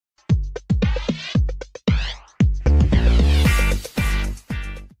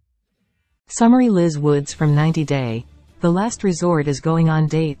Summary: Liz Woods from 90 Day. The Last Resort is going on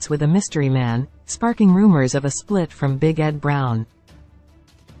dates with a mystery man, sparking rumors of a split from Big Ed Brown.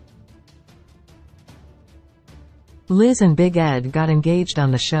 Liz and Big Ed got engaged on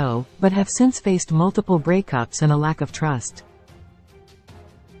the show, but have since faced multiple breakups and a lack of trust.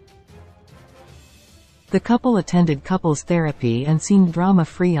 The couple attended couples therapy and seemed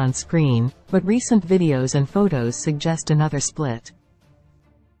drama-free on screen, but recent videos and photos suggest another split.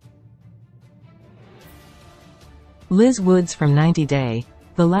 Liz Woods from 90 Day.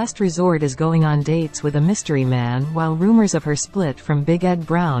 The Last Resort is going on dates with a mystery man while rumors of her split from Big Ed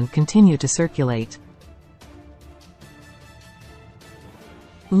Brown continue to circulate.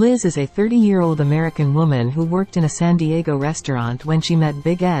 Liz is a 30-year-old American woman who worked in a San Diego restaurant when she met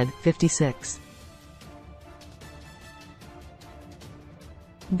Big Ed, 56.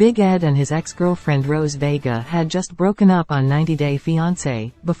 Big Ed and his ex-girlfriend Rose Vega had just broken up on 90 Day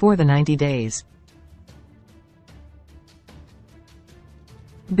Fiancé, before the 90 days.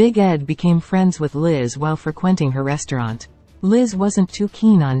 Big Ed became friends with Liz while frequenting her restaurant. Liz wasn't too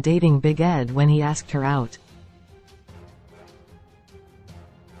keen on dating Big Ed when he asked her out.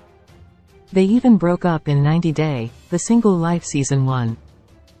 They even broke up in 90 Day, The Single Life Season 1.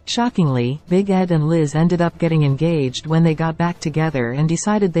 Shockingly, Big Ed and Liz ended up getting engaged when they got back together and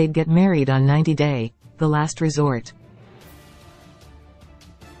decided they'd get married on 90 Day, The Last Resort.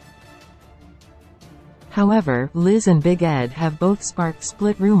 However, Liz and Big Ed have both sparked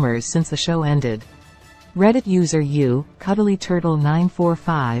split rumors since the show ended. Reddit user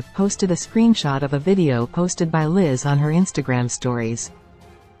CuddlyTurtle945 posted a screenshot of a video posted by Liz on her Instagram stories.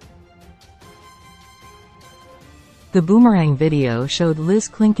 The boomerang video showed Liz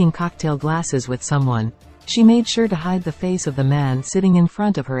clinking cocktail glasses with someone. She made sure to hide the face of the man sitting in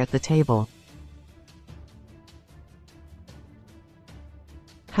front of her at the table.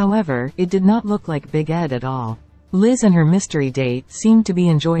 However, it did not look like Big Ed at all. Liz and her mystery date seemed to be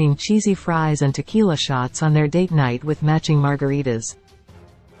enjoying cheesy fries and tequila shots on their date night with matching margaritas.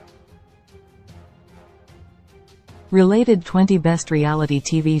 Related 20 Best Reality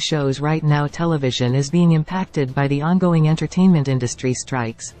TV Shows. Right now television is being impacted by the ongoing entertainment industry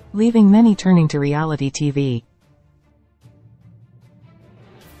strikes, leaving many turning to reality TV.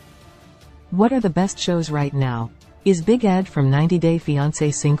 What are the best shows right now? Is Big Ed from 90 Day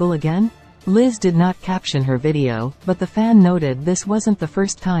Fiancé single again? Liz did not caption her video, but the fan noted this wasn't the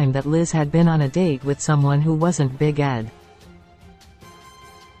first time that Liz had been on a date with someone who wasn't Big Ed.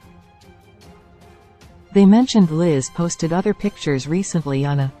 They mentioned Liz posted other pictures recently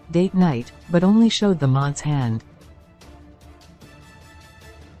on a date night, but only showed the mod's hand.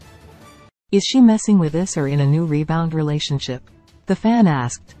 Is she messing with this or in a new rebound relationship? The fan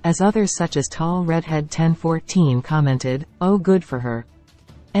asked, as others such as Tall Redhead 1014 commented, "Oh, good for her.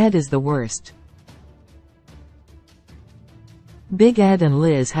 Ed is the worst." Big Ed and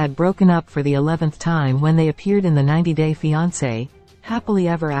Liz had broken up for the 11th time when they appeared in the 90 Day Fiancé, Happily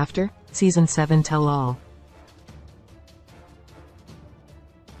Ever After, Season 7 Tell-All.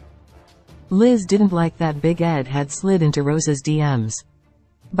 Liz didn't like that Big Ed had slid into Rose's DMs.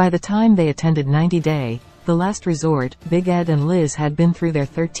 By the time they attended 90 Day, The Last Resort, Big Ed and Liz had been through their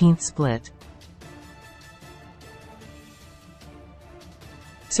 13th split.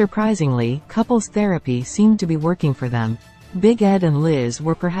 Surprisingly, couples therapy seemed to be working for them. Big Ed and Liz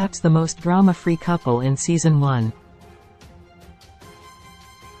were perhaps the most drama-free couple in Season 1.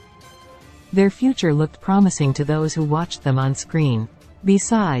 Their future looked promising to those who watched them on screen.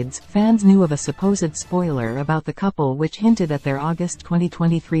 Besides, fans knew of a supposed spoiler about the couple which hinted at their August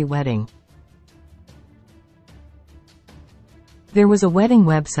 2023 wedding. There was a wedding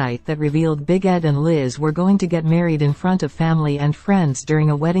website that revealed Big Ed and Liz were going to get married in front of family and friends during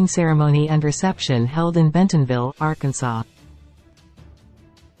a wedding ceremony and reception held in Bentonville, Arkansas.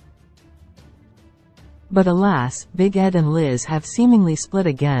 But alas, Big Ed and Liz have seemingly split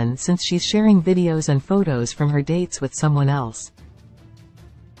again since she's sharing videos and photos from her dates with someone else.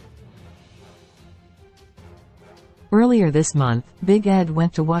 Earlier this month, Big Ed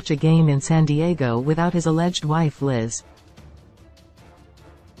went to watch a game in San Diego without his alleged wife Liz.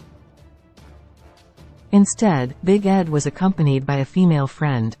 Instead, Big Ed was accompanied by a female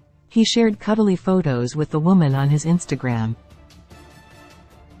friend. He shared cuddly photos with the woman on his Instagram.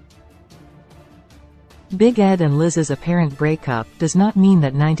 Big Ed and Liz's apparent breakup does not mean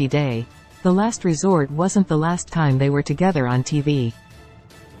that 90 Day, The Last Resort wasn't the last time they were together on TV.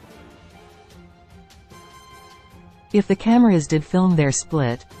 If the cameras did film their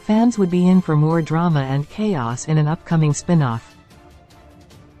split, fans would be in for more drama and chaos in an upcoming spin-off.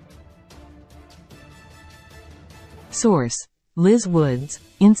 Source: Liz Woods,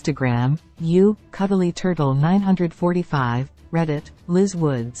 Instagram, Cuddly Turtle 945, Reddit, Liz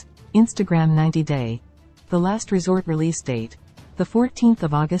Woods, Instagram 90 Day. The Last Resort release date. The 14th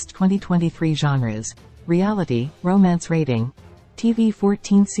of August 2023. Genres: reality, romance. Rating: TV.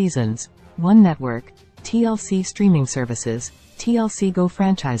 14 seasons, 1 network, TLC streaming services, TLC Go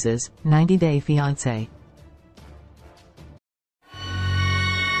franchises, 90 Day Fiancé.